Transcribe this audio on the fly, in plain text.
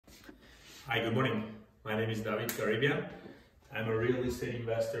Hi, good morning. My name is Davit Gharibyan. I'm a real estate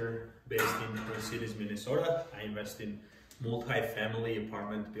investor based in Twin Cities, Minnesota. I invest in multifamily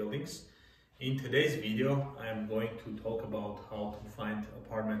apartment buildings. In today's video, I'm going to talk about how to find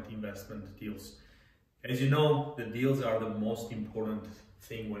apartment investment deals. As you know, the deals are the most important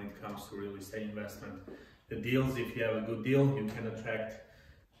thing when it comes to real estate investment. The deals, if you have a good deal, you can attract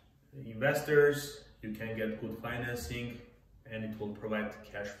investors, you can get good financing, and it will provide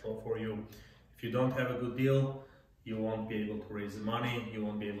cash flow for you. If you don't have a good deal, you won't be able to raise the money, you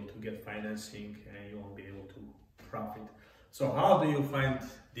won't be able to get financing, and you won't be able to profit. So how do you find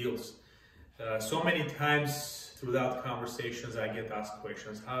deals? So many times throughout conversations I get asked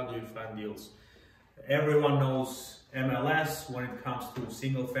questions, how do you find deals? Everyone knows MLS when it comes to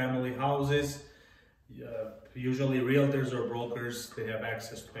single family houses. Usually realtors or brokers, they have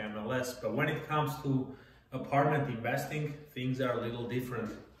access to MLS, but when it comes to apartment investing, things are a little different.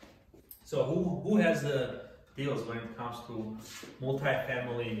 So who has the deals when it comes to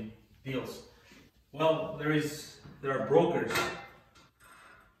multifamily deals? Well, there are brokers.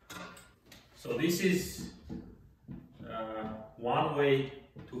 So this is one way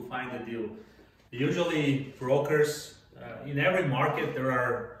to find a deal. Usually brokers, in every market there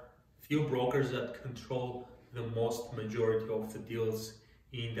are few brokers that control the most majority of the deals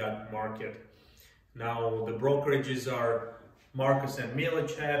in that market. Now the brokerages are Marcus and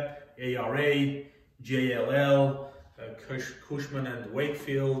Millichap, ARA, JLL, Cushman and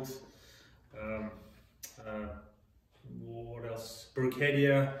Wakefield, what else?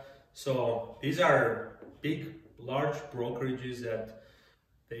 Berkadia. So these are big, large brokerages that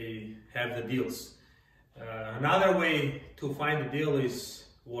they have the deals. Another way to find a deal is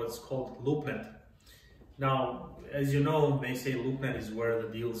what's called LoopNet. Now, as you know, they say LoopNet is where the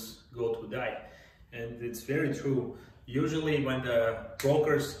deals go to die. And it's very true. Usually when the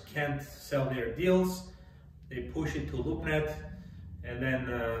brokers can't sell their deals, they push it to LoopNet, and then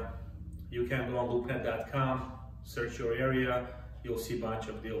you can go on loopnet.com, search your area, you'll see a bunch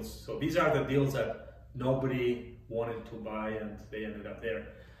of deals. So these are the deals that nobody wanted to buy and they ended up there.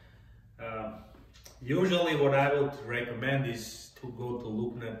 Usually what I would recommend is to go to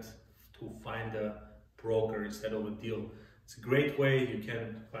LoopNet to find a broker instead of a deal. It's a great way. You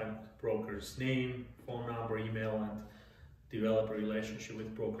can find broker's name, phone number, email, and develop a relationship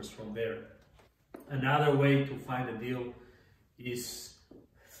with brokers from there. Another way to find a deal is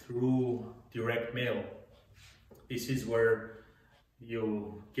through direct mail. This is where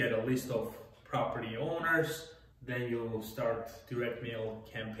you get a list of property owners, then you start direct mail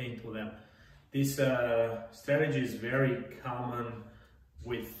campaign to them. This strategy is very common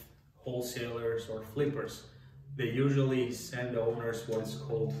with wholesalers or flippers. They usually send the owners what is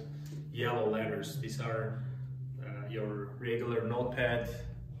called yellow letters. These are your regular notepad,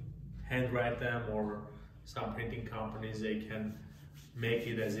 handwrite them, or some printing companies, they can make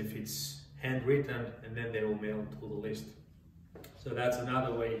it as if it's handwritten and then they will mail it to the list. So that's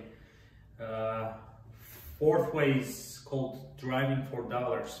another way. Fourth way is called driving for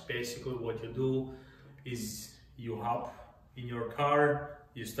dollars. Basically what you do is you hop in your car,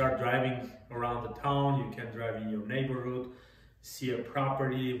 you start driving around the town, you can drive in your neighborhood, see a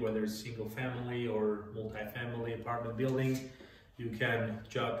property, whether it's single family or multifamily apartment building. You can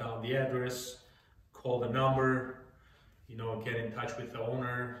jot down the address, call the number, get in touch with the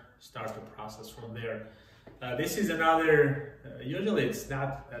owner, start the process from there. This is another, usually it's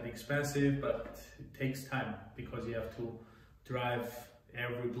not that expensive, but it takes time because you have to drive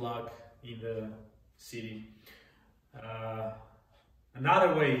every block in the city.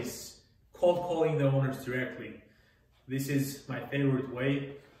 Another way is cold calling the owners directly. This is my favorite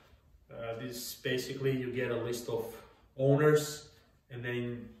way. This basically you get a list of owners and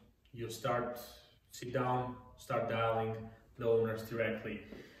then you sit down, start dialing the owners directly.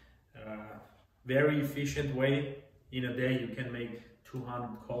 Very efficient way. In a day you can make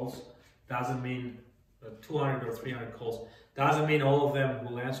 200 calls. Doesn't mean 200 or 300 calls. Doesn't mean all of them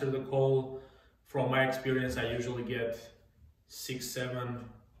will answer the call. From my experience, I usually get 6-7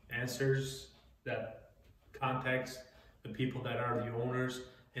 answers that contacts the people that are the owners,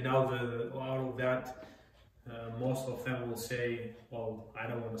 and out of that, most of them will say, well, I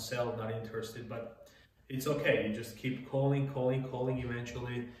don't want to sell, not interested, but it's okay. You just keep calling.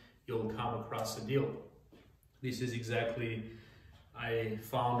 Eventually you'll come across a deal. This is exactly, I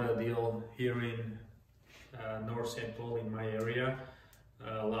found a deal here in North St. Paul in my area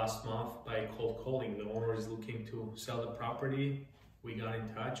last month by cold calling. The owner is looking to sell the property. We got in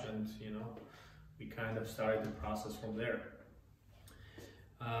touch and we kind of started the process from there.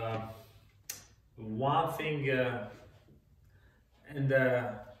 One thing, and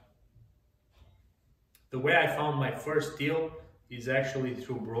The way I found my first deal is actually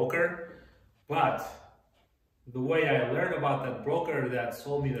through broker, but the way I learned about that broker that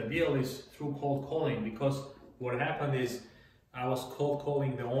sold me the deal is through cold calling, because what happened is I was cold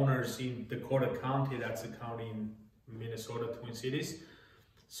calling the owners in Dakota County, that's a county in Minnesota, Twin Cities.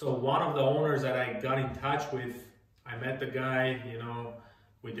 So one of the owners that I got in touch with, I met the guy, you know,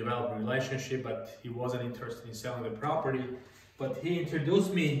 we developed a relationship, but he wasn't interested in selling the property. But he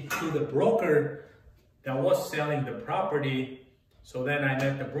introduced me to the broker that was selling the property. So then I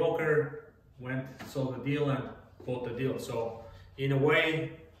met the broker, went, sold the deal, and bought the deal. So in a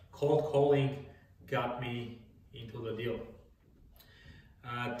way, cold calling got me into the deal.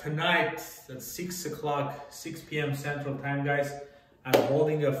 Tonight at 6 o'clock, 6 p.m. Central Time, guys, I'm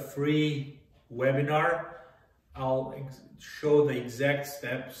holding a free webinar. I'll show the exact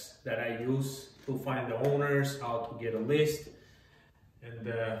steps that I use to find the owners, how to get a list, and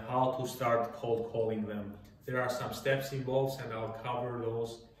how to start cold calling them. There are some steps involved, and I'll cover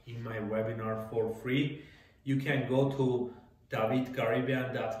those in my webinar for free. You can go to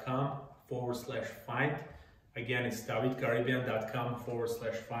davitgharibyan.com/find. Again, it's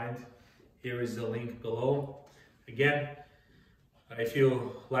davitgharibyan.com/find. Here is the link below. Again, if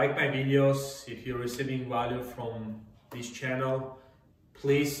you like my videos, if you're receiving value from this channel,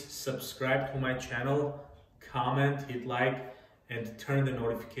 please subscribe to my channel, comment, hit like, and turn the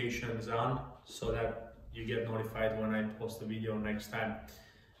notifications on so that you get notified when I post a video next time.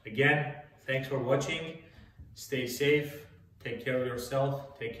 Again, thanks for watching. Stay safe, take care of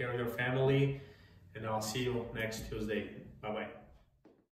yourself, take care of your family, and I'll see you next Tuesday. Bye-bye.